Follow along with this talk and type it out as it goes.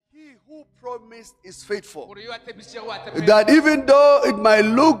who promised is faithful. That even though it might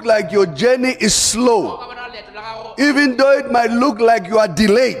look like your journey is slow, even though it might look like you are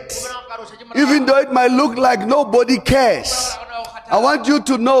delayed, even though it might look like nobody cares, I want you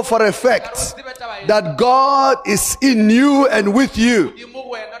to know for a fact that God is in you and with you.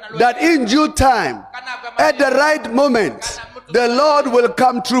 That in due time, at the right moment, the Lord will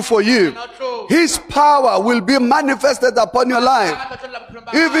come through for you. His power will be manifested upon your life.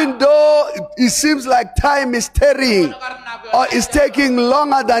 Even though it seems like time is tarrying or is taking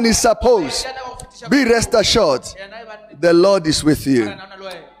longer than it's supposed, be rest assured, the Lord is with you.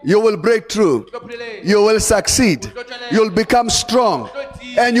 You will break through. You will succeed. You'll become strong.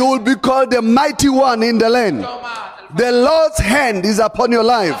 And you will be called the mighty one in the land. The Lord's hand is upon your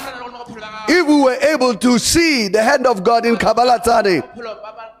life. If we were able to see the hand of God in Kabbalah,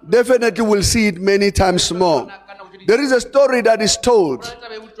 definitely we'll see it many times more. There is a story that is told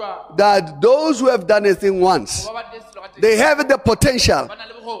that those who have done a thing once, they have the potential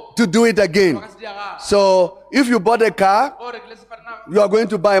to do it again. So if you bought a car, you are going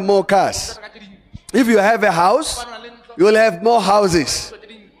to buy more cars. If you have a house, you will have more houses.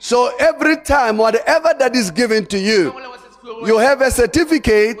 So every time, whatever that is given to you, you have a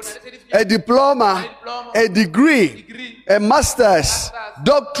certificate, a diploma, a degree, a master's,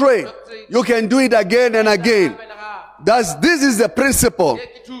 doctorate. You can do it again and again. This is the principle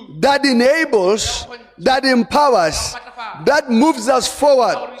that enables, that empowers, that moves us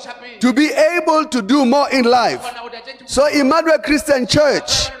forward to be able to do more in life. So Emmanuel Christian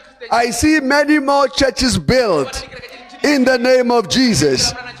Church, I see many more churches built in the name of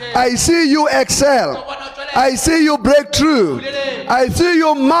Jesus. I see you excel. I see you break through. I see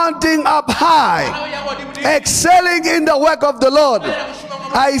you mounting up high, excelling in the work of the Lord.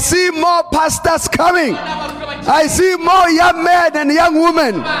 I see more pastors coming. I see more young men and young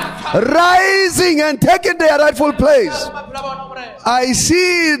women rising and taking their rightful place. I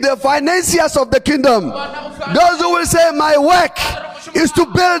see the financiers of the kingdom. Those who will say, my work is to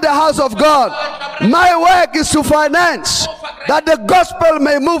build the house of God. My work is to finance, that the gospel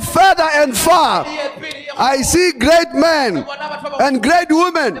may move further and far. I see great men and great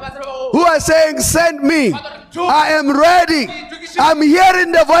women who are saying, send me. I am ready. I'm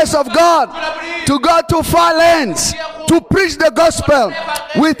hearing the voice of God to go to far lands to preach the gospel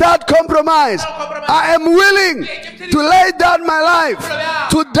without compromise. I am willing to lay down my life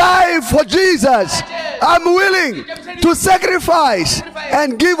to die for Jesus. I'm willing to sacrifice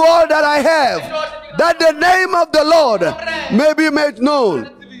and give all that I have, that the name of the Lord may be made known.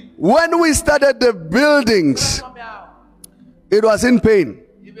 When we started the buildings, it was in pain.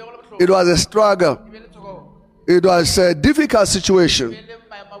 It was a struggle. It was a difficult situation.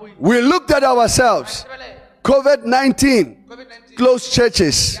 We looked at ourselves. COVID-19 closed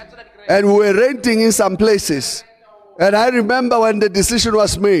churches, and we were renting in some places. And I remember when the decision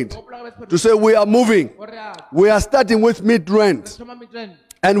was made to say we are moving. We are starting with mid-rent.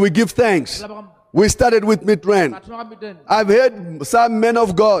 And we give thanks. We started with mid-rent. I've heard some men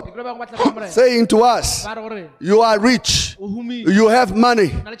of God saying to us, you are rich, you have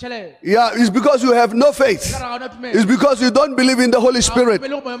money. Yeah, it's because you have no faith. It's because you don't believe in the Holy Spirit.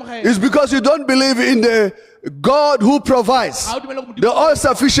 It's because you don't believe in the God who provides, the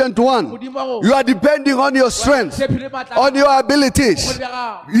all-sufficient one. You are depending on your strength, on your abilities.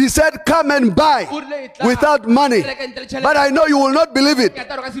 He said, come and buy without money. But I know you will not believe it,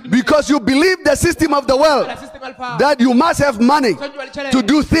 because you believe the system of the world, that you must have money to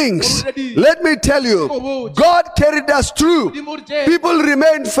do things. Let me tell you, God carried us through. People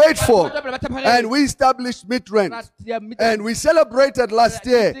remained faithful, and we established mid-rent, and we celebrated last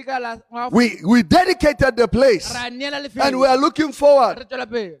year. We dedicated the place, and we are looking forward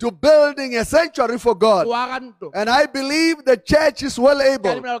to building a sanctuary for God. And I believe the church is well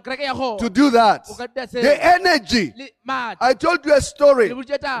able to do that. The energy. I told you a story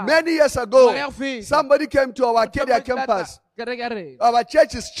many years ago. Somebody came to our Arcadia campus. Our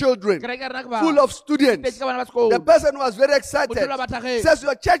church's children, full of students. The person was very excited. Says,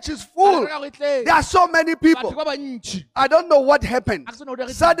 your church is full. There are so many people. I don't know what happened.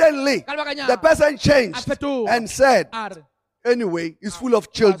 Suddenly, the person changed and said, anyway, it's full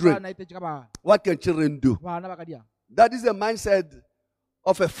of children. What can children do? That is the mindset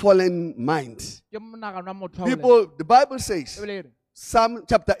of a fallen mind. People, the Bible says, Psalm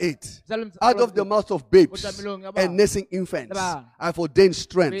chapter 8. Out of the mouth of babes and nursing infants, I've ordained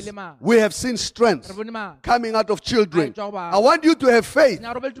strength. We have seen strength coming out of children. I want you to have faith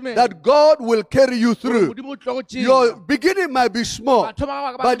that God will carry you through. Your beginning might be small,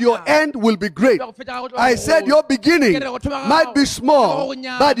 but your end will be great. I said your beginning might be small,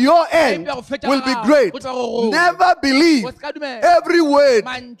 but your end will be great. Never believe every word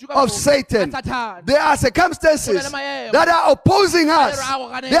of Satan. There are circumstances that are opposing us.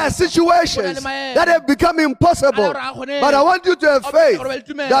 There are situations that have become impossible. But I want you to have faith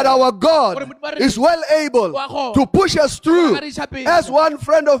that our God is well able to push us through. As one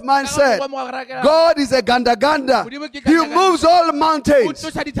friend of mine said, God is a ganda. He moves all mountains.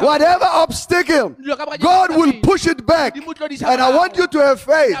 Whatever obstacle, God will push it back. And I want you to have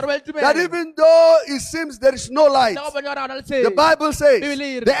faith that even though it seems there is no light, the Bible says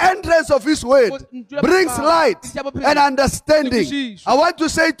the entrance of His word brings light and understanding. I want to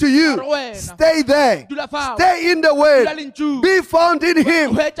say to you, stay there. Stay in the word. Be found in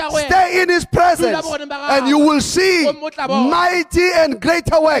Him. Stay in His presence. And you will see mighty and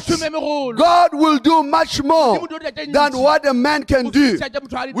greater works. God will do much more than what a man can do.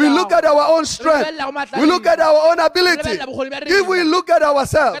 We look at our own strength. We look at our own ability. If we look at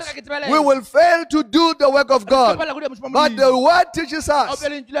ourselves, we will fail to do the work of God. But the word teaches us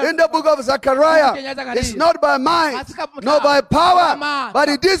in the book of Zechariah, it's not by might, nor by power, but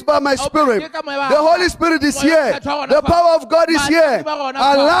it is by my Spirit. The Holy Spirit is here. The power of God is here.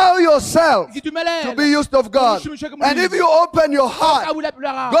 Allow yourself to be used of God. And if you open your heart,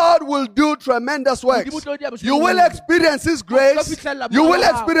 God will do tremendous works. You will experience His grace. You will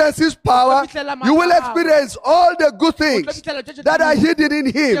experience His power. You will experience all the good things that are hidden in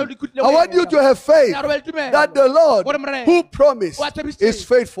Him. I want you to have faith that the Lord who promised is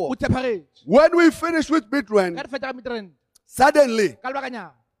faithful. When we finish with Midrand, suddenly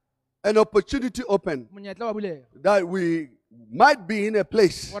an opportunity opened that we might be in a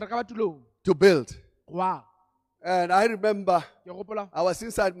place to build. And I remember I was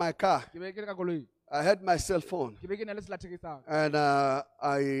inside my car. I had my cell phone. And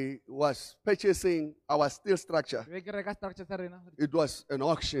I was purchasing our steel structure. It was an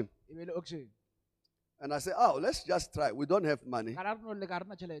auction. And I said, oh, let's just try. We don't have money.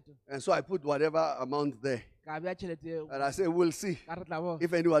 And so I put whatever amount there. And I said, we'll see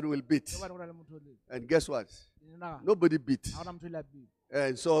if anyone will bid. And guess what? Nobody bid.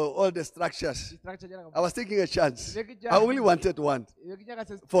 And so all the structures, I was taking a chance. I only wanted one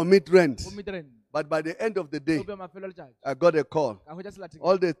for Midrand. But by the end of the day, I got a call.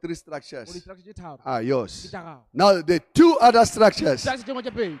 All the 3 structures are yours. Now the 2 other structures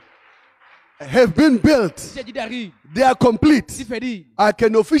have been built. They are complete. I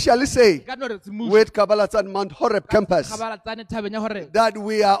can officially say with Kabbalah Mount Horeb campus that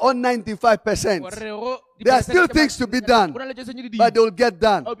we are on 95%. There are still things to be done, but they will get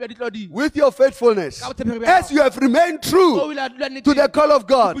done with your faithfulness. As you have remained true to the call of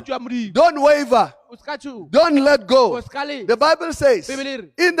God, don't waver. Don't let go. The Bible says,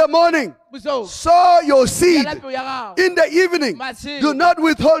 in the morning, sow your seed. In the evening, do not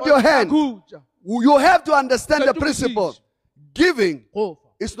withhold your hand. You have to understand the principle. Giving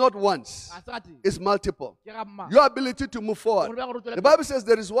is not once, it's multiple. Your ability to move forward. The Bible says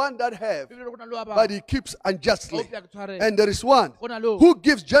there is one that have, but he keeps unjustly. And there is one who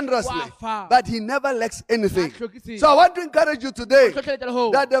gives generously, but he never lacks anything. So I want to encourage you today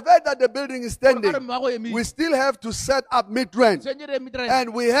that the fact that the building is standing, we still have to set up Midrand.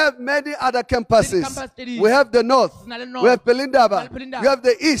 And we have many other campuses. We have the north, we have Pelindaba, we have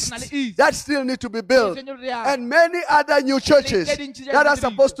the east that still need to be built. And many other new churches that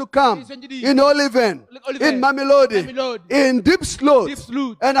are supposed to come in Oliven, in Mamelodi, in Deep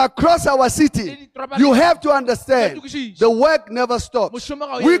Sloot, and across our city. You have to understand the work never stops.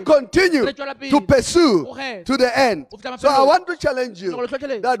 We continue to pursue to the end. So I want to challenge you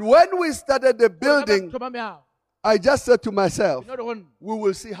that when we started the building, I just said to myself, we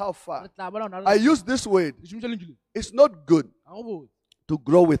will see how far. I use this word. It's not good to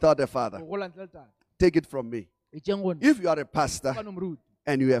grow without a father. Take it from me. If you are a pastor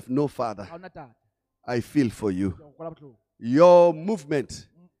and you have no father, I feel for you. Your movement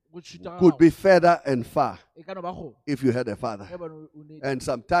could be further and far if you had a father. And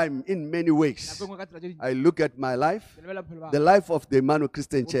sometimes, in many ways, I look at my life, the life of the Emmanuel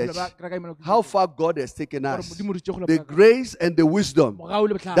Christian Church, how far God has taken us, the grace and the wisdom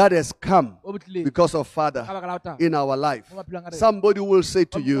that has come because of Father in our life. Somebody will say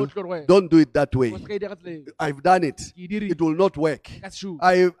to you, don't do it that way. I've done it. It will not work.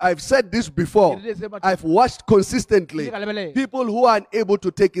 I've said this before. I've watched consistently people who are unable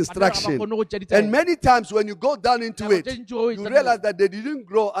to take instruction. And many times when you go down into it, you realize that they didn't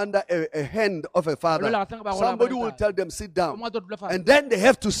grow under a hand of a father. Somebody will tell them, sit down. And then they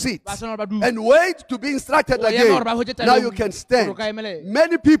have to sit and wait to be instructed again. Now you can stand.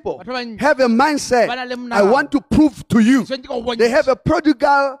 Many people have a mindset, I want to prove to you. They have a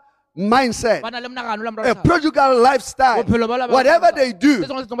prodigal mindset, a prodigal lifestyle. Whatever they do,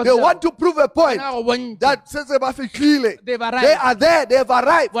 they want to prove a point that says they are there, they have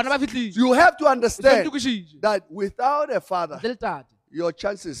arrived. You have to understand that without a father, your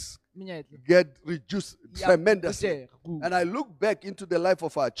chances get reduced tremendously. And I look back into the life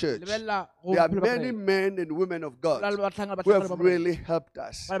of our church. There are many men and women of God who have really helped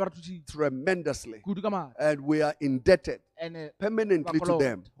us tremendously. And we are indebted permanently to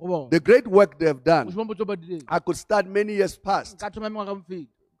them. The great work they have done, I could start many years past.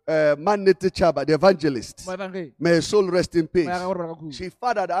 Manette Chaba, the evangelist, may her soul rest in peace. She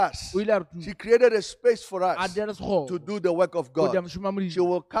fathered us. She created a space for us to do the work of God. She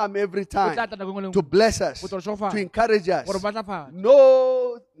will come every time to bless us, to encourage us.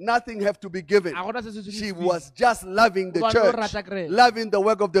 No, nothing have to be given. She was just loving the church, loving the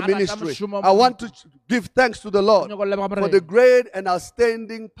work of the ministry. I want to give thanks to the Lord for the great and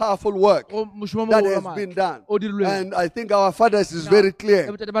outstanding, powerful work that has been done. And I think our fathers is very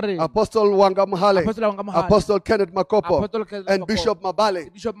clear. Apostle Wanga Mahale, Apostle Kenneth Makopo, and Bishop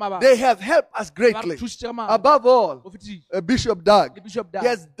Mabale. They have helped us greatly. Above all, Bishop Doug. He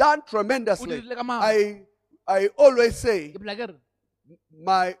has done tremendously. I always say,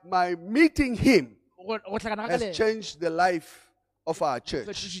 my meeting him has changed the life of our church.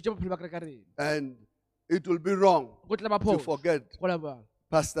 And it will be wrong to forget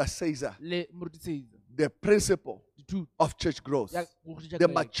Pastor Caesar, the principle of church growth, the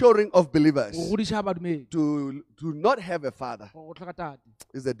maturing of believers. To not have a father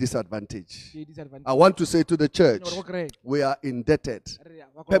is a disadvantage. I want to say to the church, we are indebted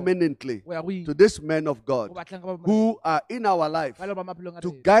permanently to this man of God who are in our life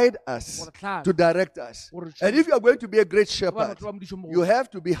to guide us, to direct us. And if you are going to be a great shepherd, you have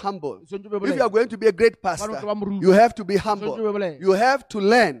to be humble. If you are going to be a great pastor, you have to be humble. You have to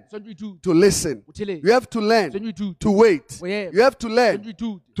learn to listen. You have to learn to wait. You have to learn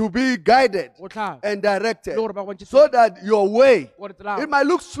to be guided and directed so that your way, it might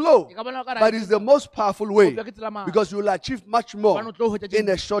look slow, but it's the most powerful way because you will achieve much more in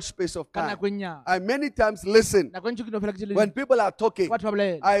a short space of time. I many times listen when people are talking.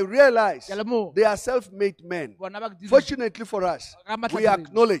 I realize they are self-made men. Fortunately for us, we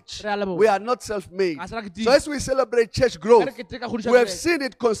acknowledge we are not self-made. So as we celebrate church growth, we have seen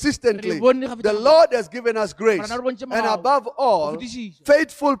it consistently. The Lord has given us grace, and above all,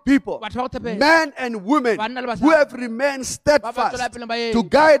 faithful people, men and women who have remained steadfast to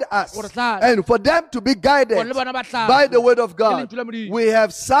guide us, and for them to be guided by the word of God. We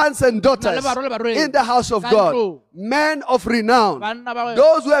have sons and daughters in the house of God, men of renown,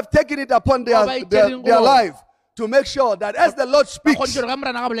 those who have taken it upon their life to make sure that as the Lord speaks,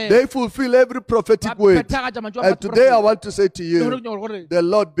 they fulfill every prophetic word. And today I want to say to you, the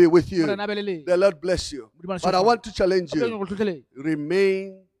Lord be with you. The Lord bless you. But I want to challenge you,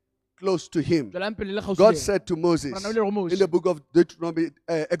 remain close to him. God said to Moses in the book of Deuteronomy,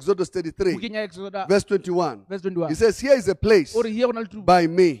 Exodus 33, verse 21, he says, here is a place by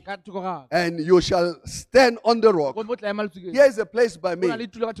me, and you shall stand on the rock. Here is a place by me,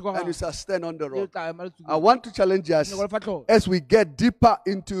 and you shall stand on the rock. I want to challenge us as we get deeper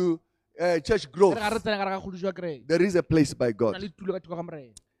into church growth. There is a place by God.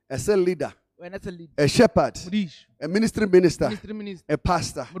 As a leader, a shepherd, a minister, a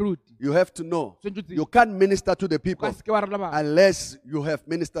pastor, you have to know you can't minister to the people unless you have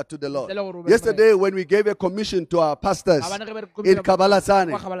ministered to the Lord. Yesterday, when we gave a commission to our pastors in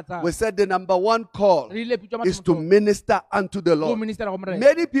Kabalazane, we said the number one call is to minister unto the Lord.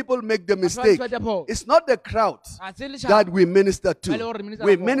 Many people make the mistake. It's not the crowd that we minister to.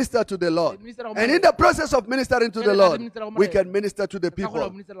 We minister to the Lord. And in the process of ministering to the Lord, we can minister to the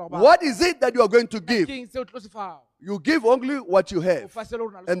people. What is it that that you are going to give, you give only what you have.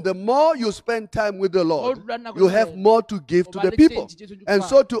 And the more you spend time with the Lord, you have more to give to the people. And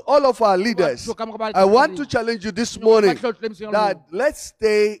so to all of our leaders, I want to challenge you this morning that let's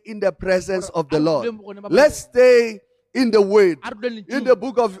stay in the presence of the Lord. Let's stay in the Word. In the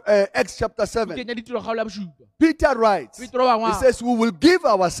book of Acts chapter 7, Peter writes, he says, we will give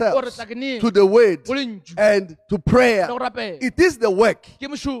ourselves to the Word and to prayer. It is the work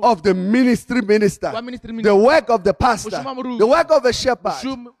of the minister, the work of the pastor, the work of a shepherd,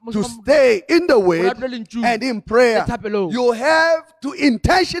 to stay in the Word and in prayer. You have to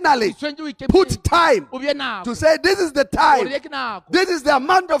intentionally put time to say, this is the time, this is the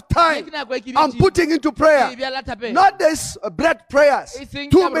amount of time I'm putting into prayer. Not this bread prayers, 2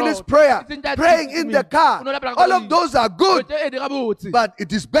 minutes prayer, praying in the car. All of those are good, but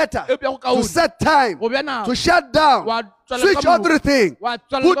it is better to set time, to shut down, switch everything,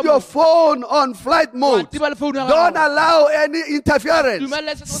 put your phone on flight mode. Don't allow any interference.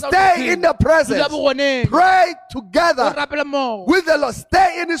 Stay in the presence. Pray together with the Lord.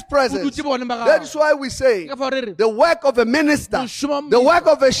 Stay in His presence. That's why we say the work of a minister, the work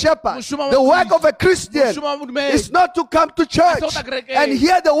of a shepherd, the work of a Christian is not to come to church and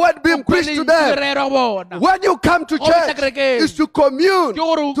hear the word being preached to them. When you come to church, is to commune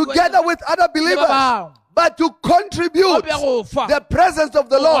together with other believers, but to contribute the presence of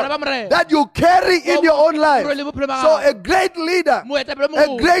the Lord that you carry in your own life. So a great leader,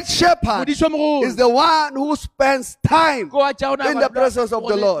 a great shepherd is the one who spends time in the presence of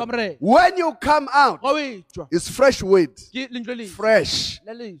the Lord. When you come out, it's fresh weight, fresh.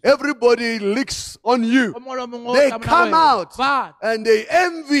 Everybody licks on you. They come out and they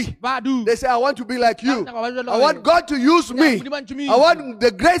envy. They say, I want to be like you. I want God to use me. I want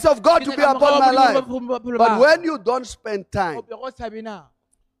the grace of God to be upon my life. But when you don't spend time,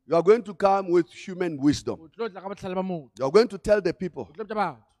 you are going to come with human wisdom. You are going to tell the people,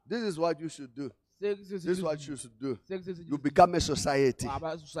 this is what you should do. This is what you should do. You become a society.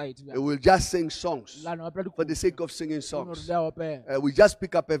 You will just sing songs for the sake of singing songs. We just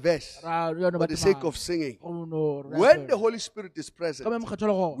pick up a verse for the sake of singing. When the Holy Spirit is present,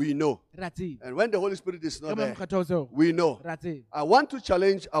 we know. And when the Holy Spirit is not there, we know. I want to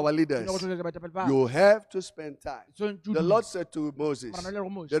challenge our leaders. You have to spend time. The Lord said to Moses,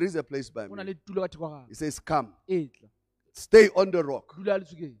 there is a place by me. He says, come. Stay on the rock.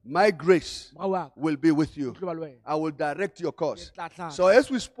 My grace will be with you. I will direct your course. So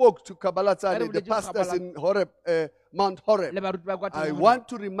as we spoke to Kabalatsani, the pastors in Horeb, Mount Horeb, I want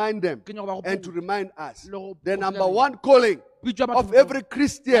to remind them and to remind us the number one calling of every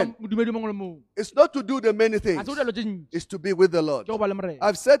Christian is not to do the many things, it's to be with the Lord.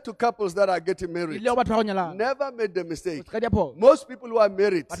 I've said to couples that are getting married, never make the mistake. Most people who are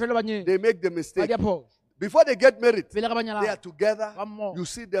married, they make the mistake. Before they get married, they are together. You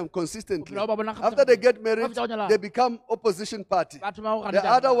see them consistently. After they get married, they become opposition party. The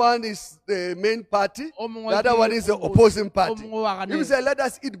other one is the main party. The other one is the opposing party. If you say, let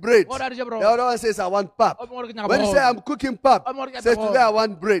us eat bread, the other one says, I want pap. When you say, I'm cooking pap, says, today I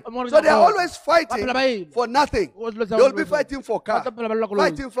want bread. So they are always fighting for nothing. They will be fighting for car,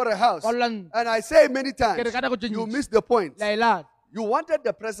 fighting for a house. And I say many times, you miss the point. You wanted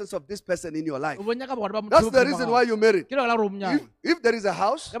the presence of this person in your life. That's the reason why you married. If there is a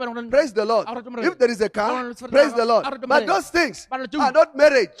house, praise the Lord. If there is a car, praise the Lord. But those things are not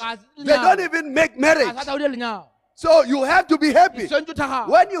marriage. They don't even make marriage. So you have to be happy.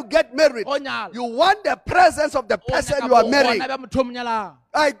 When you get married, you want the presence of the person you are marrying.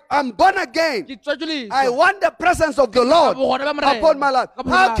 I'm born again. I want the presence of the Lord upon my life.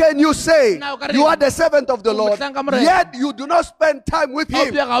 How can you say you are the servant of the Lord, yet you do not spend time with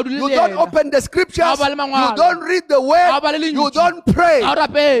Him? You don't open the scriptures. You don't read the word. You don't pray.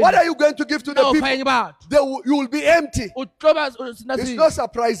 What are you going to give to the people? You will be empty. It's not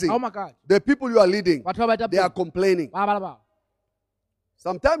surprising. The people you are leading, they are complaining.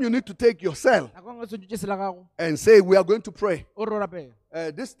 Sometimes you need to take yourself and say, we are going to pray.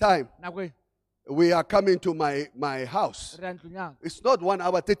 This time, we are coming to my house. It's not 1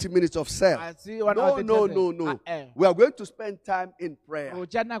 hour, 30 minutes of cell. No. We are going to spend time in prayer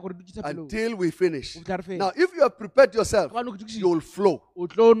until we finish. Now, if you have prepared yourself, you will flow.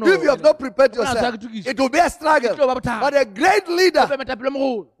 If you have not prepared yourself, it will be a struggle. But a great leader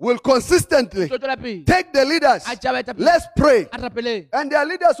will consistently take the leaders. Let's pray. And there are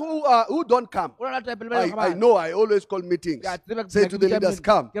leaders who don't come. I know, I always call meetings. Say to the leaders,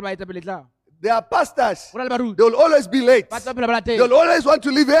 come. They are pastors. They will always be late. They will always want to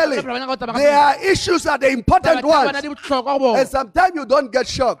leave early. Their issues are the important ones. And sometimes you don't get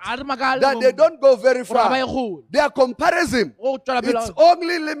shocked that they don't go very far. Their comparison, it's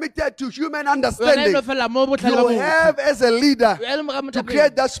only limited to human understanding. You have as a leader to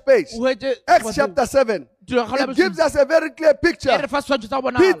create that space. Acts chapter 7. It gives us a very clear picture.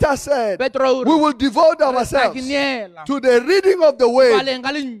 Peter said, we will devote ourselves to the reading of the word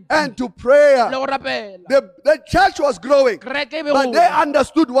and to prayer. The church was growing, but they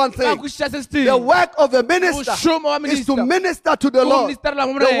understood one thing. The work of a minister is to minister to the Lord.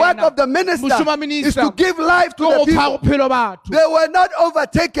 The work of the minister is to give life to the people. They were not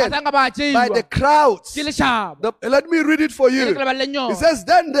overtaken by the crowds. Let me read it for you. It says,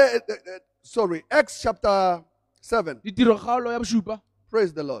 then Acts chapter 7.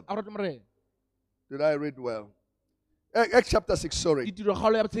 Praise the Lord. Did I read well? Acts chapter 6, sorry.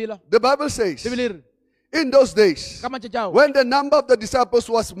 The Bible says, in those days, when the number of the disciples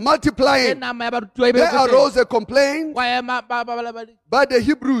was multiplying, there arose a complaint by the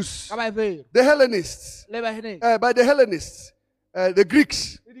Hebrews, the Hellenists, the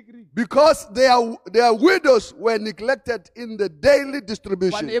Greeks, because their widows were neglected in the daily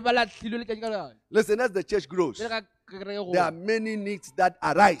distribution. Listen, as the church grows, there are many needs that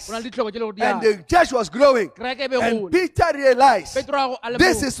arise. And the church was growing. And Peter realized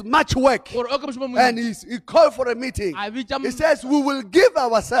this is much work. And he called for a meeting. He says, we will give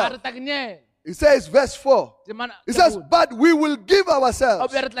ourselves. It says, verse 4. It says, but we will give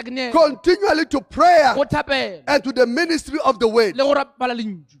ourselves continually to prayer and to the ministry of the word.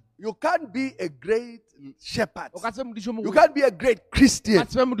 You can't be a great shepherd. You can't be a great Christian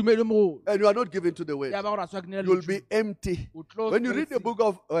and you are not given to the word. You will be empty. When you read the book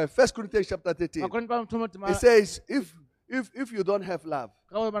of 1 Corinthians chapter 13, it says, if you don't have love,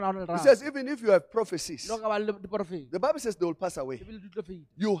 it says, even if you have prophecies, the Bible says they will pass away.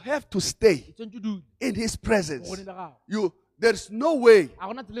 You have to stay in His presence. There's no way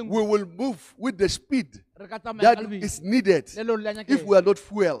we will move with the speed that is needed if we are not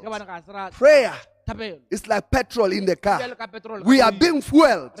fueled. Prayer is like petrol in the car. We are being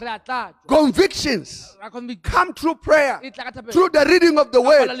fueled. Convictions come through prayer, through the reading of the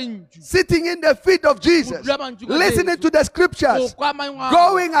word, sitting in the feet of Jesus, listening to the scriptures,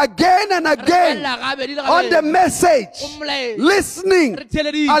 going again and again on the message, listening,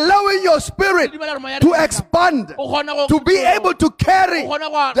 allowing your spirit to expand, to be able to carry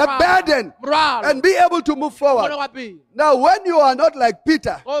the burden and be able to move forward. Now, when you are not like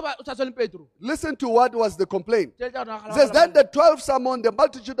Peter, listen to what was the complaint. It says, then the 12 summoned the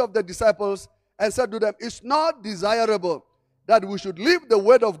multitude of the disciples and said to them, it's not desirable that we should leave the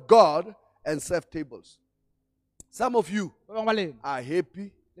word of God and serve tables. Some of you are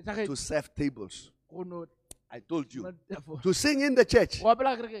happy to serve tables. I told you. To sing in the church,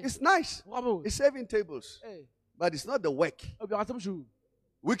 it's nice. It's serving tables. But it's not the work.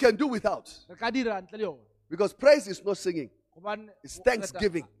 We can do without. Because praise is not singing. It's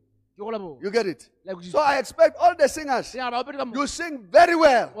thanksgiving. You get it? So I expect all the singers, you sing very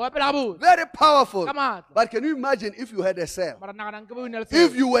well, very powerful. But can you imagine if you had a cell?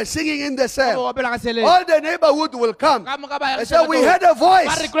 If you were singing in the cell, all the neighborhood will come and say, we heard a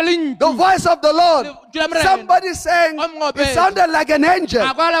voice, the voice of the Lord. Somebody saying, it sounded like an angel.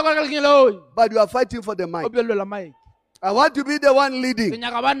 But you are fighting for the mic. I want to be the one leading.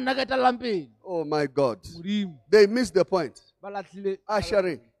 Oh my God. They missed the point.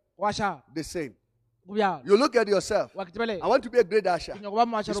 Ushering. The same. You look at yourself. I want to be a great usher.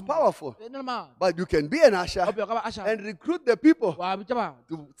 It's powerful. But you can be an usher and recruit the people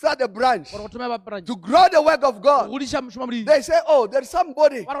to start a branch, to grow the work of God. They say, oh, there's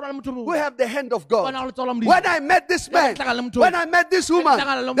somebody who have the hand of God. When I met this man, when I met this woman,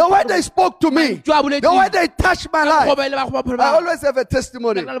 the way they spoke to me, the way they touched my life. I always have a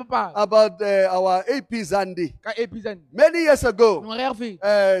testimony about our AP Zandi. Many years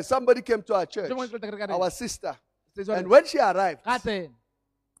ago, somebody came to our church, our sister, and when she arrived,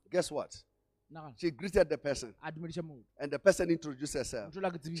 guess what? She greeted the person, and the person introduced herself.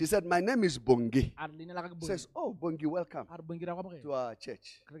 She said, my name is Bongi. She says, oh, Bongi, welcome to our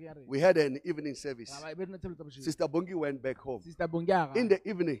church. We had an evening service. Sister Bongi went back home. In the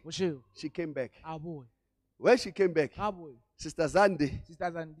evening, she came back. When she came back, Sister Zandi,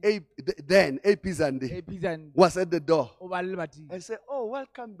 then AP Zandi, was at the door. I said, oh,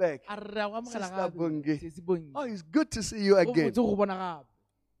 welcome back, Sister Bongi. Oh, it's good to see you again.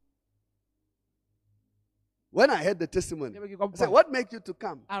 When I heard the testimony, I said, what made you to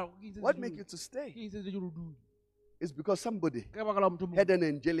come? What made you to stay? It's because somebody had an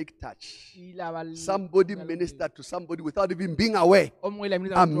angelic touch. Somebody ministered to somebody without even being aware.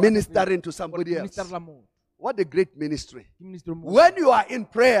 I'm ministering to somebody else. What a great ministry. When you are in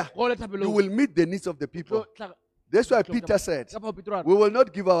prayer, you will meet the needs of the people. That's why Peter said, we will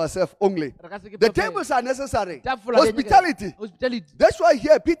not give ourselves only. The tables are necessary. Hospitality. That's why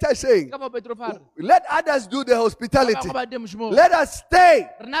here Peter is saying, let others do the hospitality. Let us stay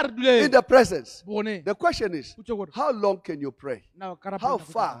in the presence. The question is, how long can you pray? How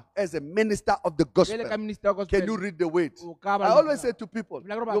far, as a minister of the gospel, can you read the word? I always say to people,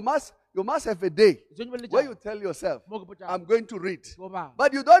 you must have a day where you tell yourself, I'm going to read.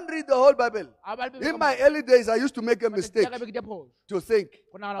 But you don't read the whole Bible. In my early days, I used to make a mistake to think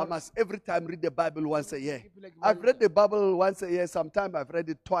I must every time read the Bible once a year. I've read the Bible once a year. Sometimes I've read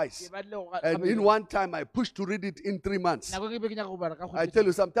it twice. And in one time, I pushed to read it in 3 months. I tell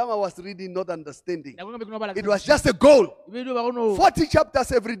you, sometimes I was reading, not understanding. It was just a goal. 40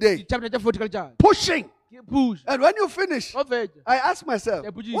 chapters every day. Pushing. And when you finish, I ask myself,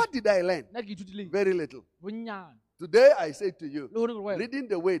 what did I learn? Very little. Today I say to you, reading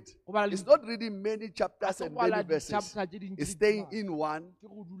the word is not reading many chapters and many verses. It's staying in one.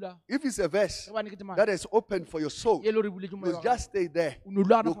 If it's a verse that is open for your soul, you just stay there.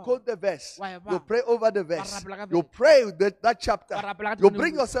 You quote the verse. You pray over the verse. You pray that chapter. You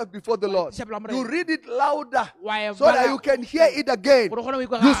bring yourself before the Lord. You read it louder so that you can hear it again.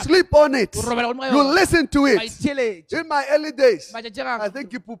 You sleep on it. You listen to it. In my early days, I think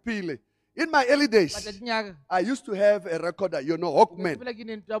Kipupile. In my early days, I used to have a recorder, Walkman.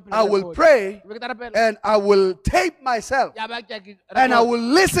 I will pray and I will tape myself and I will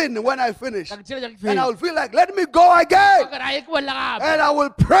listen when I finish. And I will feel like, let me go again. And I will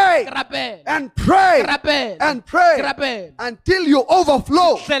pray and pray and pray until you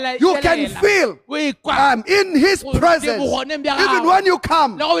overflow. You can feel I'm in His presence. Even when you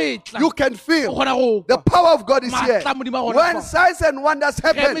come, you can feel the power of God is here. When signs and wonders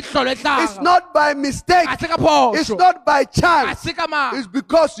happen, it's not by mistake. It's not by chance. It's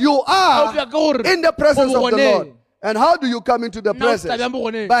because you are in the presence of the Lord. And how do you come into the presence?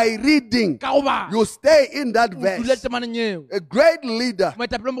 By reading. You stay in that verse. A great leader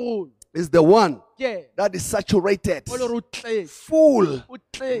is the one that is saturated, full,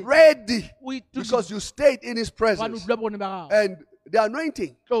 ready, because you stayed in His presence. And the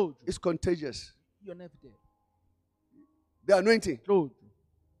anointing is contagious. The anointing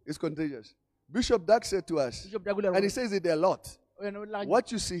is contagious. Bishop Dag said to us, and he says it a lot,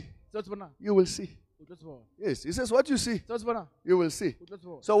 what you see, you will see. Yes, he says what you see, you will see.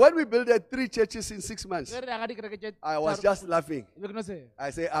 So when we built 3 churches in 6 months, I was just laughing.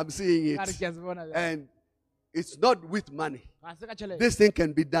 I say, I'm seeing it. And it's not with money. This thing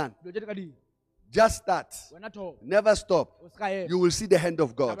can be done. Just start. Never stop. You will see the hand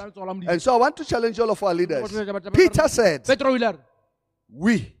of God. And so I want to challenge all of our leaders. Peter said,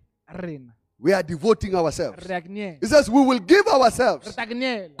 we are devoting ourselves. He says we will give ourselves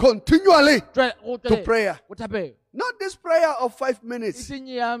continually to prayer. Not this prayer of 5 minutes.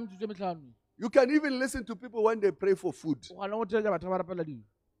 You can even listen to people when they pray for food.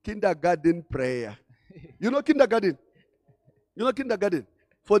 Kindergarten prayer. You know kindergarten? You know kindergarten?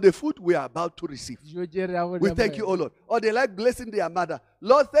 For the food we are about to receive. We thank you, O Lord. Or they like blessing their mother.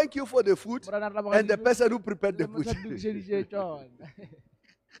 Lord, thank you for the food and the person who prepared the food.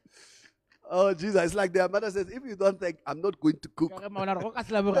 Oh, Jesus. It's like their mother says, if you don't thank, I'm not going to cook.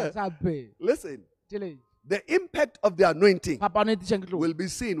 Listen. The impact of the anointing will be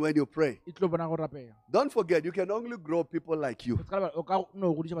seen when you pray. Don't forget, you can only grow people like you.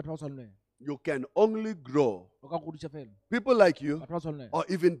 You can only grow people like you or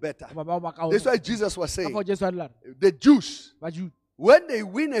even better. That's why Jesus was saying, the Jews, when they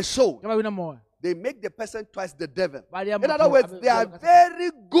win a soul, they make the person twice the devil. In other words, they are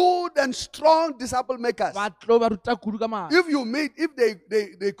very good and strong disciple makers. If you meet, if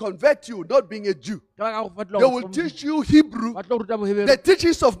they convert you, not being a Jew, they will teach you Hebrew, the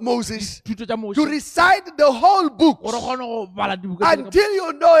teachings of Moses, to recite the whole book until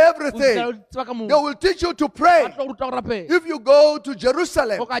you know everything. They will teach you to pray. If you go to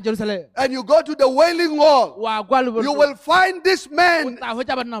Jerusalem and you go to the Wailing Wall, you will find this man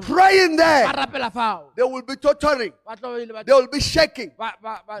praying there. They will be tottering. They will be shaking.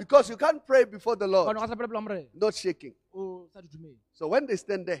 Because you can't pray before the Lord not shaking. So when they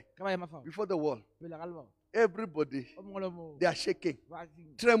stand there before the wall, everybody, they are shaking,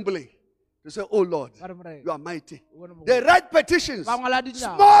 trembling. They say, oh Lord, you are mighty. They write petitions,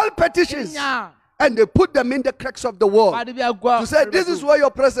 small petitions. and they put them in the cracks of the wall to say, this is where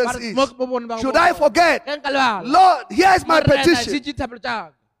your presence is. Should I forget? Lord, here's my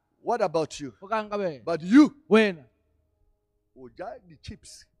petition. What about you? But you, the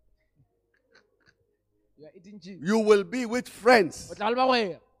chips. You will be with friends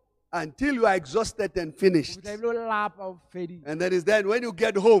until you are exhausted and finished. And then it's then when you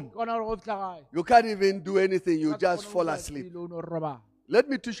get home, you can't even do anything. You just fall asleep. Let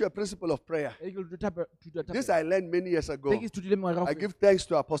me teach you a principle of prayer. This I learned many years ago. I give thanks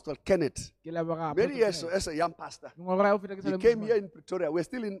to Apostle Kenneth. Many years as a young pastor. He came here in Pretoria. We're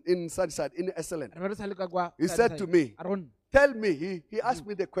still in Sunnyside, in Excellent. He said to me, tell me, he asked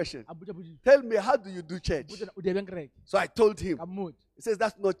me the question, tell me, how do you do church? So I told him. He says,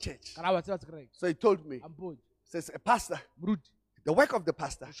 that's not church. So he told me, he says, a pastor, the work of the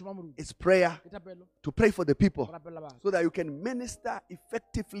pastor is prayer, to pray for the people so that you can minister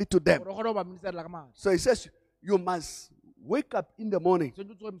effectively to them. So he says, you must wake up in the morning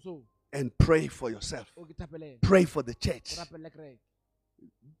and pray for yourself. Pray for the church.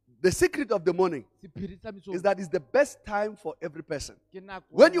 The secret of the morning is that it's the best time for every person.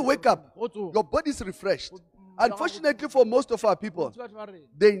 When you wake up, your body is refreshed. Unfortunately for most of our people,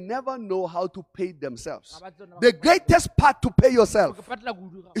 they never know how to pay themselves. The greatest part to pay yourself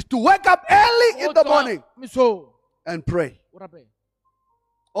is to wake up early in the morning and pray.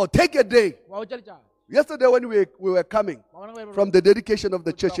 Or take a day. Yesterday when we were coming from the dedication of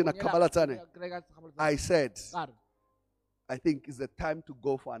the church in Akabalatane, I said, I think it's the time to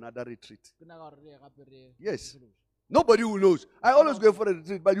go for another retreat. Yes. Nobody who knows. I always go for a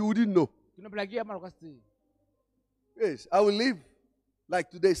retreat, but you wouldn't know. Yes, I will leave like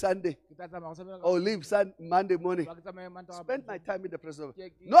today, Sunday. I will leave Monday morning. Spend my time in the presence of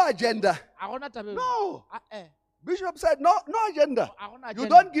God. No agenda. No. Bishop said, no agenda. You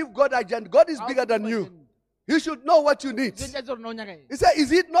don't give God agenda. God is bigger than you. He should know what you need. He said,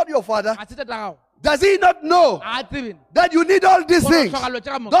 is it not your father? Does he not know that you need all these things?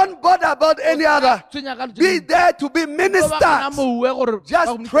 Don't bother about any other. Be there to be ministered.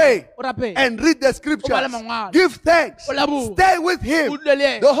 Just pray and read the scriptures. Give thanks. Stay with him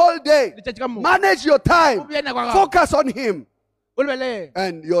the whole day. Manage your time. Focus on him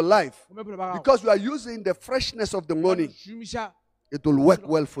and your life. Because you are using the freshness of the morning, it will work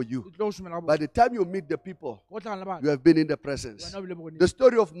well for you. By the time you meet the people, you have been in the presence. The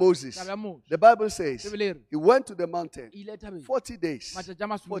story of Moses, the Bible says, he went to the mountain 40 days,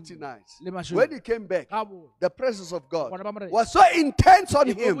 40 nights. When he came back, the presence of God was so intense on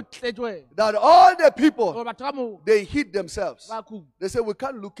him that all the people, they hid themselves. They said, we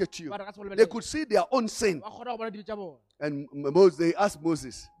can't look at you. They could see their own sin. And they asked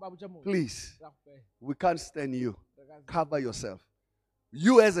Moses, please, we can't stand you. Cover yourself.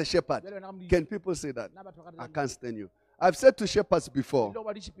 You as a shepherd, can people say that? I can't stand you. I've said to shepherds before,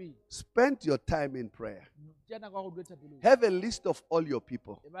 spend your time in prayer. Have a list of all your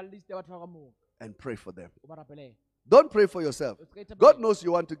people and pray for them. Don't pray for yourself. God knows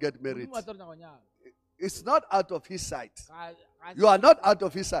you want to get married. It's not out of his sight. You are not out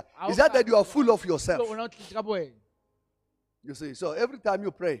of his sight. It's that you are full of yourself. You see, so every time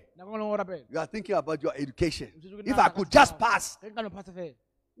you pray, you are thinking about your education. If I could just pass.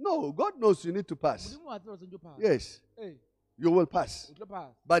 No, God knows you need to pass. Yes, you will pass.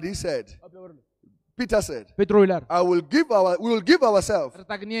 But he said, Peter said, we will give ourselves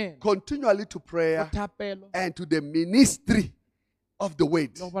continually to prayer and to the ministry of the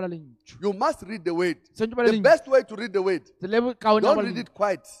word. You must read the word. The best way to read the word, don't read it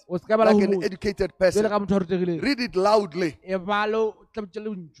quiet like an educated person. Read it loudly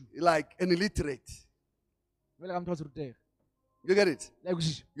like an illiterate. You get it?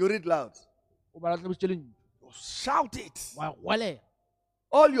 You read loud. Shout it.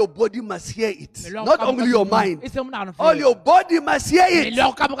 All your body must hear it. Not only your mind. All your body must hear it.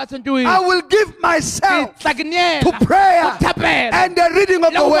 I will give myself to prayer and the reading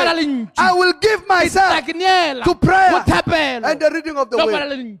of the word. I will give myself to prayer and the reading of the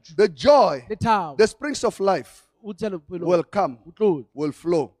word. The joy, the springs of life will come, will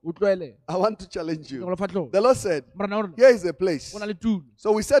flow. I want to challenge you. The Lord said, here is a place.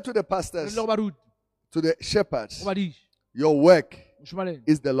 So we said to the pastors, to the shepherds, your work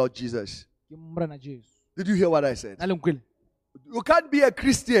is the Lord Jesus. Did you hear what I said? You can't be a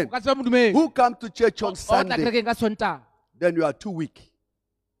Christian who come to church on Sunday. Then you are too weak.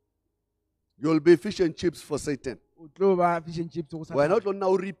 You'll be fish and chips for Satan. We're not going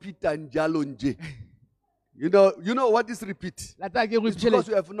to repeat and jalonje. You know what is repeat? It's because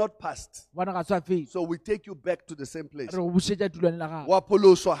you have not passed. So we take you back to the same place.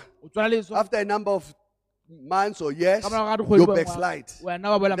 After a number of months or years, you backslide.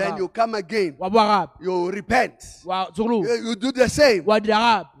 Then you come again. You repent. You do the same.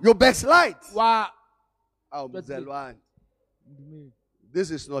 You backslide. This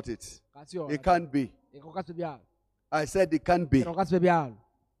is not it. It can't be. I said it can't be.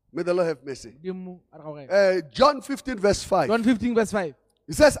 May the Lord have mercy. John 15 verse 5. John 15 verse 5.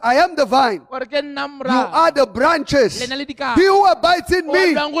 He says, I am the vine. You are the branches. He who abides in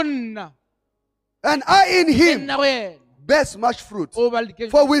me and I in him bears much fruit.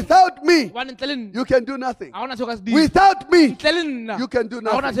 For without me, you can do nothing. Without me, you can do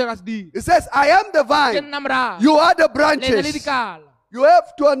nothing. He says, I am the vine. You are the branches. You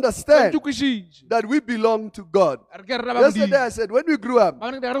have to understand that we belong to God. Yesterday I said, when we grew up,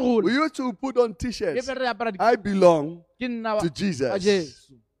 we used to put on t-shirts. I belong to Jesus.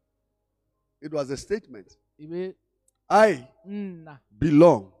 It was a statement. I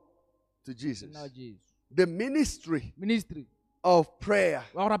belong to Jesus. The ministry of prayer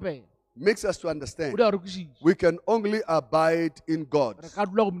makes us to understand we can only abide in God.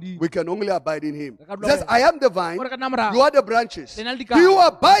 We can only abide in Him. He says, I am the vine, you are the branches. He who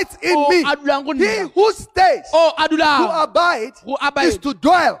abides in me, he who stays, who abides, is to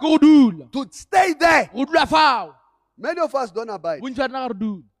dwell, to stay there. Many of us don't abide.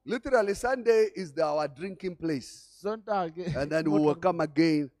 Literally, Sunday is our drinking place. And then we will come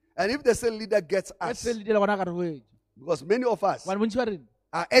again. And if the cell leader gets us, because many of us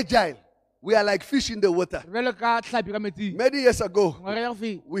are agile. We are like fish in the water. Many years ago,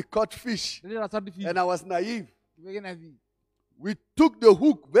 we caught fish. And I was naive. We took the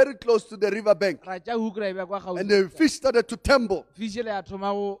hook very close to the river bank. And the fish started to tumble.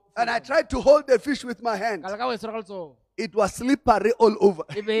 And I tried to hold the fish with my hand. It was slippery all over.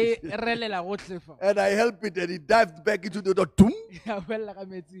 And I helped it and it dived back into the tomb.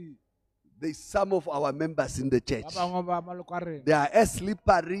 There's some of our members in the church. They are as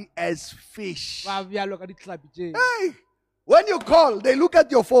slippery as fish. Hey, when you call, they look at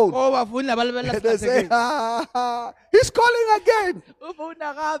your phone. And they say, he's calling again.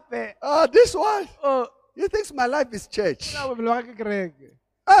 This one. He thinks my life is church. Hey,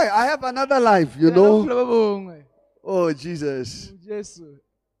 I have another life, you know. Oh, Jesus.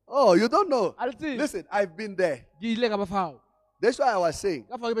 Oh, you don't know. Listen, I've been there. That's why I was saying,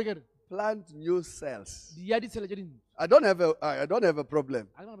 plant new cells. I don't have a problem.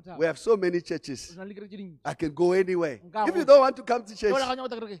 We have so many churches. I can go anywhere. If you don't want to come to church,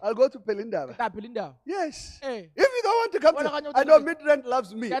 I'll go to Pelinda. Yes. If you don't want to come to, I know Midrand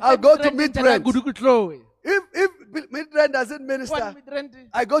loves me. I'll go to Midrand. If Midrand doesn't minister,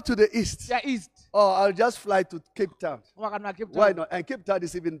 I go to the east. Or I'll just fly to Cape Town. Why not? And Cape Town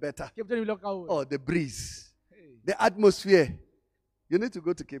is even better. Oh, the breeze, the atmosphere. You need to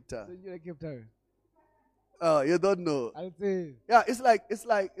go to Cape Town. Oh, you don't know. Yeah, it's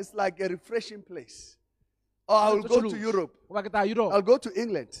like a refreshing place. Or I'll go to Europe. I'll go to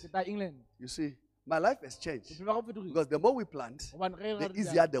England. You see, my life has changed. Because the more we plant, the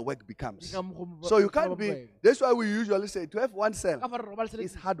easier the work becomes. So you can't be, that's why we usually say, to have one cell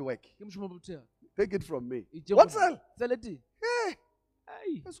is hard work. Take it from me. One cell. Yeah.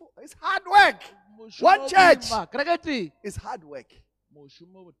 It's hard work. One church is hard work.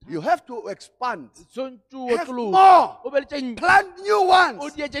 You have to expand. Have more. Plant new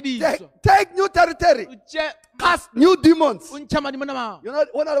ones. Take new territory. Cast new demons. You know,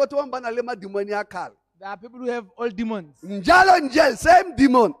 there are people who have all demons. Njalo, same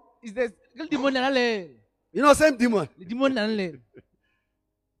demon. Is the demon? You know, same demon.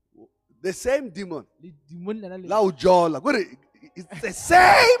 The same demon. It's the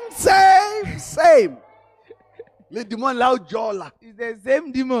same. Le demon loud jola. It's the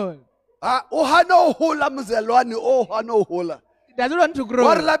same demon. Ohano hola mzelwani ohano hola. He doesn't want to grow.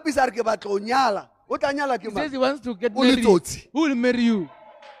 What lapis are ke batla onyala? He says he wants to get married. Who will marry you?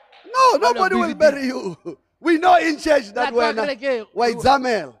 No, nobody will marry you. We know in church that we're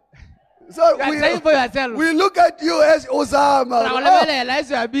Zamel. So we look at you as Osama.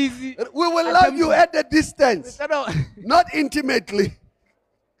 Oh, we will love you at a distance, not intimately.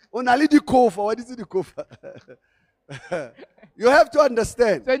 Only the kofa. What is the kofa? You have to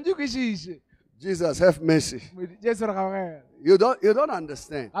understand. Jesus, have mercy. You don't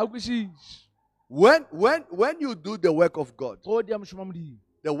understand. When you do the work of God,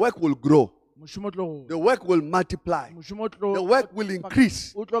 the work will grow. The work will multiply. The work will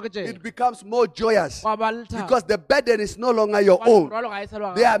increase. It becomes more joyous because the burden is no longer your own.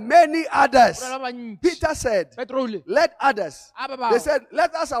 There are many others. Peter said, let others. They said,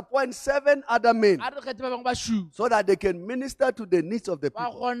 let us appoint 7 other men so that they can minister to the needs of the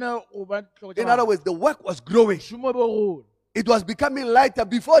people. In other words, the work was growing. It was becoming lighter.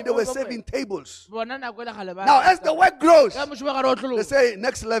 Before they were serving tables. Now as the work grows, they say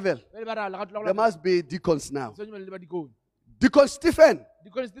next level. There must be deacons now. Deacon Stephen,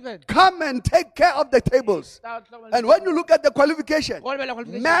 come and take care of the tables. And when you look at the qualification,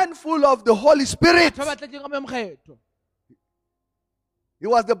 man full of the Holy Spirit. He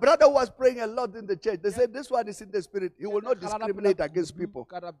was the brother who was praying a lot in the church. They said this one is in the spirit. He will not discriminate against people.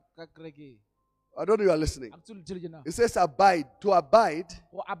 I don't know if you are listening. It says abide. To abide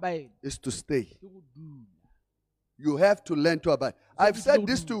is to stay. You have to learn to abide. I've said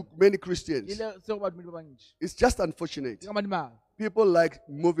this to many Christians. It's just unfortunate. People like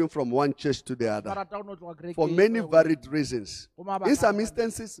moving from one church to the other for many varied reasons. In some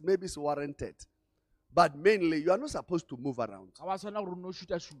instances, maybe it's warranted. But mainly, you are not supposed to move around.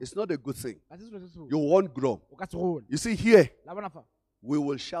 It's not a good thing. You won't grow. You see here, we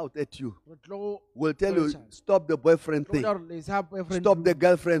will shout at you. We'll tell you, stop the boyfriend thing. Stop the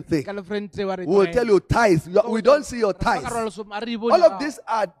girlfriend thing. We will tell you tithe. We don't see your tithe. All of these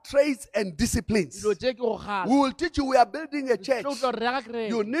are traits and disciplines. We will teach you. We are building a church.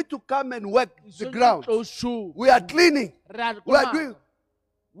 You need to come and work the ground. We are cleaning. We are doing.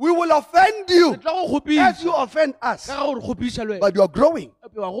 We will offend you as you offend us. But you are growing.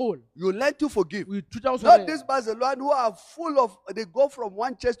 You learn to forgive. Not this Barcelona who are full of, they go from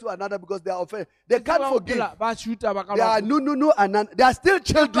one church to another because they are offended. They can't forgive. They are no. They are still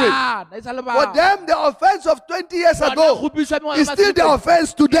children. For them, the offense of 20 years ago is still the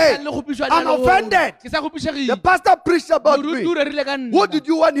offense today. I'm offended. The pastor preached about me. Who did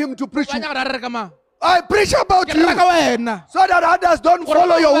you want him to preach you? I preach about you so that others don't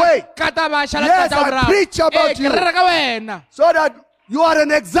follow your way. Yes, I preach about you so that you are an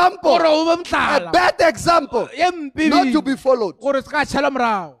example, a bad example, not to be followed.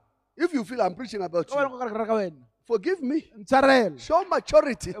 If you feel I'm preaching about you, forgive me. Show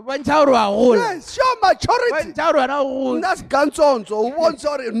maturity. Yes, show maturity. That's Gansons or one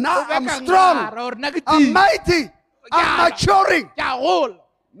sorry. Now I'm strong. I'm mighty. I'm maturing.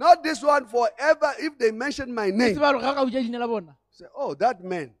 Not this one forever. If they mention my name, say, oh, that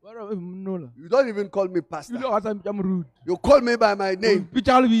man. You don't even call me pastor. You call me by my name.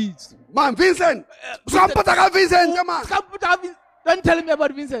 Man, Vincent. Vincent, come on. Don't tell me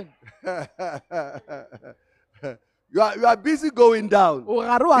about Vincent. You are busy going down.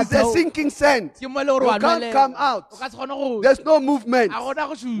 It's a sinking sand. You can't come out. There's no movement.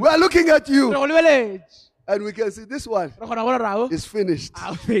 We are looking at you. And we can see this one is finished.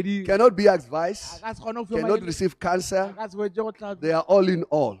 Cannot be advised. Cannot receive cancer. They are all in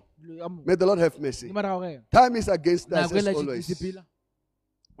all. May the Lord have mercy. Time is against us as always.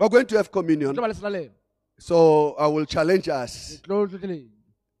 We're going to have communion. So I will challenge us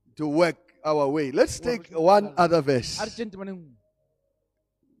to work our way. Let's take one other verse.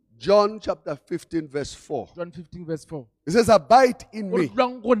 John chapter 15 verse 4. John 15 verse 4. It says, abide in me.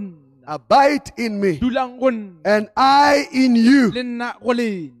 Abide in me, and I in you.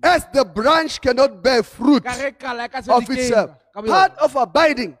 As the branch cannot bear fruit of itself. Part of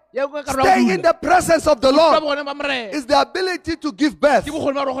abiding, staying in the presence of the Lord, is the ability to give birth. To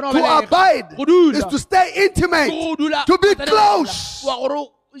abide is to stay intimate, to be close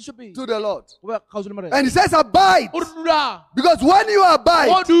to the Lord. And he says abide, because when you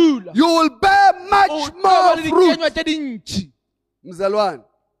abide, you will bear much more fruit. Mzalwan,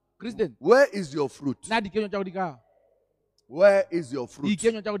 where is your fruit? Where is your fruit?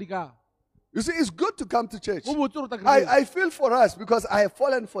 You see, it's good to come to church. I feel for us because I have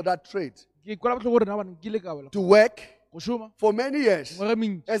fallen for that trade. To work for many years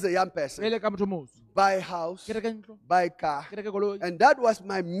as a young person. Buy a house, buy a car. And that was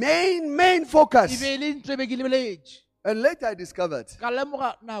my main focus. And later I discovered, I'm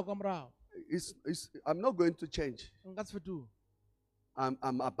not going to change.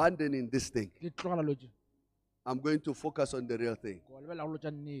 I'm abandoning this thing. I'm going to focus on the real thing.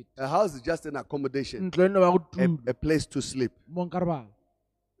 A house is just an accommodation, a place to sleep.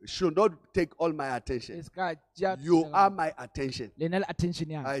 It should not take all my attention. You are my attention.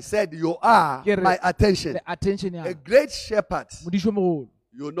 I said you are my attention. A great shepherd,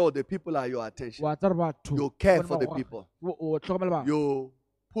 you know the people are your attention. You care for the people. You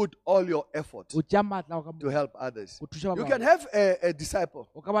put all your effort to help others. You can have a disciple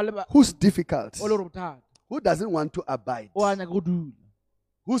who's difficult, who doesn't want to abide,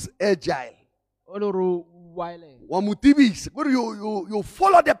 who's agile. You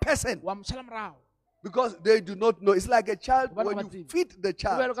follow the person because they do not know. It's like a child when you feed the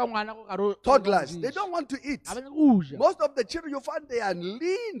child. Toddlers, they don't want to eat. Most of the children you find, they are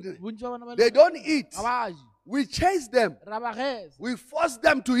lean. They don't eat. We chase them. We force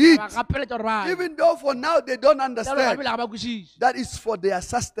them to eat. Even though for now they don't understand. That is for their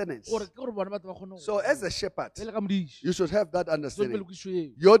sustenance. So as a shepherd, you should have that understanding.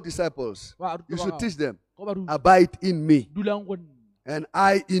 Your disciples, you should teach them, abide in me and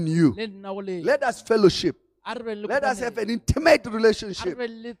I in you. Let us fellowship. Let us have an intimate relationship.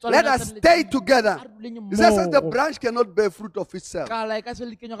 Let us stay together. It says the branch cannot bear fruit of itself.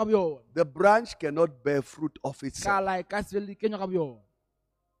 The branch cannot bear fruit of itself.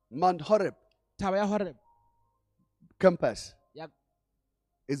 Mount Horeb campus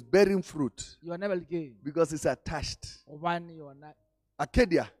is bearing fruit because it's attached.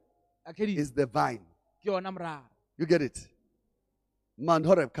 Arcadia is the vine. You get it? Mount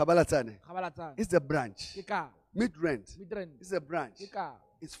Horeb, Kabalatsane, is the branch. Midrand is the branch.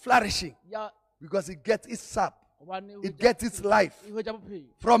 It's flourishing because it gets its sap. It gets its life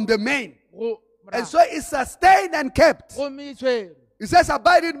from the main. And so it's sustained and kept. It says,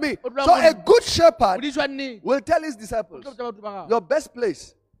 abide in me. So a good shepherd will tell his disciples, your best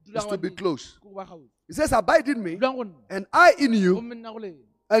place is to be close. He says, abide in me and I in you.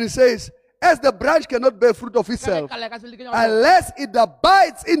 And he says, as the branch cannot bear fruit of itself unless it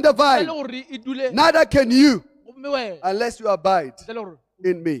abides in the vine, neither can you unless you abide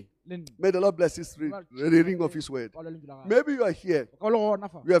in me. May the Lord bless this reading of His word. Maybe you are here.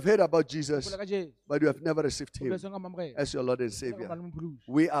 You have heard about Jesus, but you have never received Him as your Lord and Savior.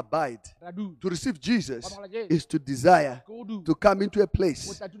 We abide. To receive Jesus is to desire to come into a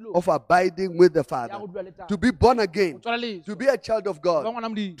place of abiding with the Father, to be born again, to be a child of God,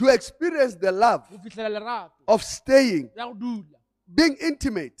 to experience the love of staying, being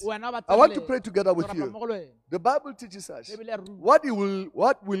intimate. I want to pray together with you. The Bible teaches us what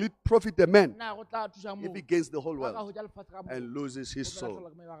will it profit a man if he gains the whole world and loses his soul.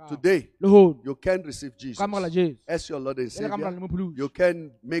 Today, you can receive Jesus as your Lord and Savior. You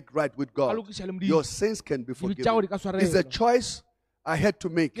can make right with God. Your sins can be forgiven. It's a choice I had to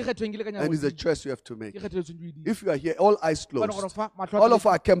make, and it's a choice you have to make. If you are here, all eyes closed, all of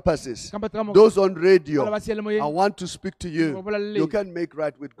our campuses, those on radio, I want to speak to you. You can make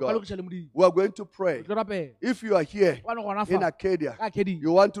right with God. We are going to pray. If you are here in Arcadia,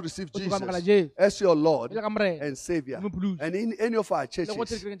 you want to receive Jesus as your Lord and Savior, and in any of our churches,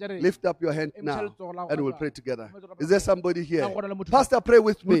 lift up your hand now, and we'll pray together. Is there somebody here? Pastor, pray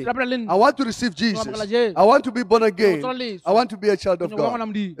with me. I want to receive Jesus. I want to be born again. I want to be a child of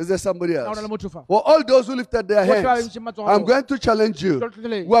God. Is there somebody else? For all those who lifted their hands, I'm going to challenge you.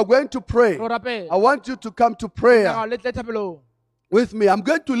 We are going to pray. I want you to come to prayer with me. I'm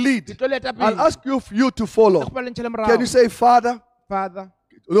going to lead. I'll ask you to follow. Can you say, Father? Father.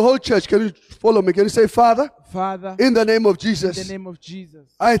 The whole church, can you follow me? Can you say, Father? Father. In the name of Jesus. In the name of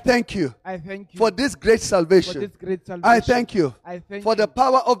Jesus. I thank you. I thank you for this great salvation. I thank you for the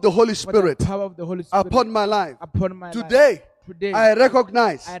power of the Holy Spirit upon my life. Today, I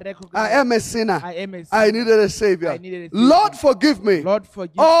recognize I am a sinner. I needed a Savior. Lord, forgive me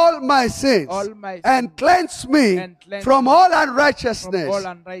all my sins and cleanse me from all unrighteousness.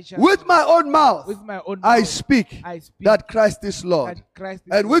 With my own mouth, I speak that Christ is Lord.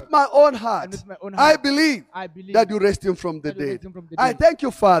 And with my own heart, I believe that you raised Him from the dead. I thank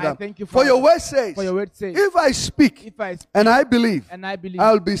you, Father, for your word says, if I speak and I believe,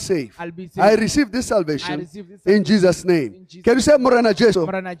 I'll be saved. I receive this salvation in Jesus' name. Can you say Morena Jesu?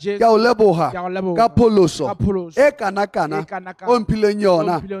 Ka o leboha ka pholoso e kana kana o mphileng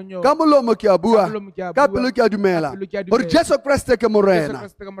yona ka molomo ke a bua ka pelo ke a dumela gore Jesu Kriste ke morena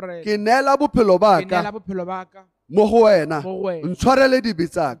ke neela bophelo ba ka mo go wena ntshwarele dibe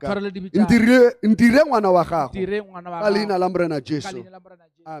tsaka ntire ngwana wa gago ka leina la Morena Jesu.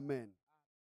 Amen.